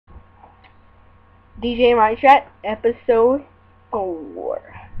DJ Mindset, episode 4.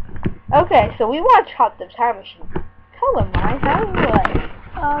 Okay, so we watched Hot Tub Time Machine. Tell them, Ryan, how do you like?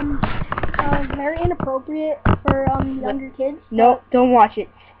 Very inappropriate for younger kids. No, don't watch it.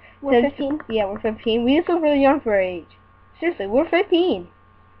 We're 15. Yeah, we're 15. We just look really young for our age. Seriously, we're 15.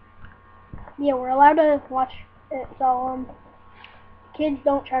 Yeah, we're allowed to watch it, so kids,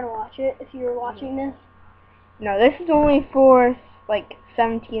 don't try to watch it if you're watching this. No, this is only for like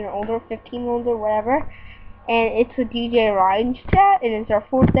 17 or older, 15 or older, whatever. And it's a DJ Ryan's chat, and it's our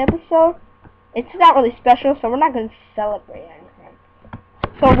 4th episode. It's not really special, so we're not going to celebrate anything.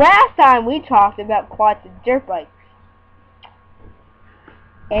 So last time we talked about quads and dirt bikes.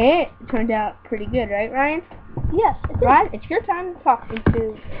 And it turned out pretty good, right, Ryan? Yes, it did. Ryan, it's your time to talk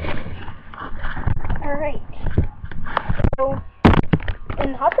into. Alright. So,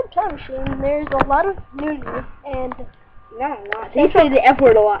 in Hot Tub Time Machine, there's a lot of nudity, and Not a lot. They say the F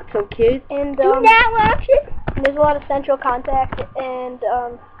word a lot, so kids. And, do not watch it. There's a lot of sensual contact, and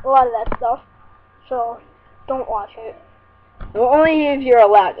a lot of that stuff. So, don't watch it. Well, only if you're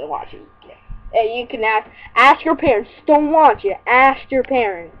allowed to watch it. And you can ask your parents. Don't watch it. Ask your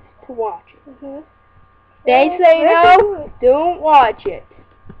parents to watch it. Mm-hmm. They say no, don't watch it.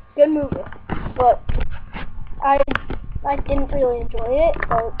 Good movie, but I didn't really enjoy it.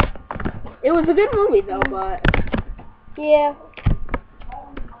 But it was a good movie though, but yeah.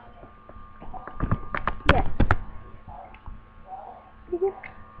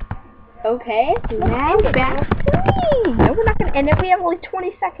 Okay, now back to me. No, we're not gonna end it. We have only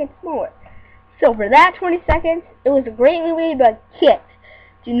 20 seconds more. So for that 20 seconds, it was a great movie, but kids,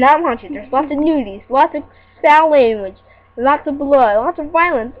 do not watch it. There's lots of nudities, lots of foul language, lots of blood, lots of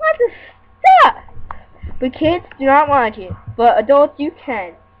violence, lots of stuff. But kids, do not watch it. But adults, you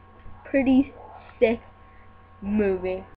can. Pretty sick movie.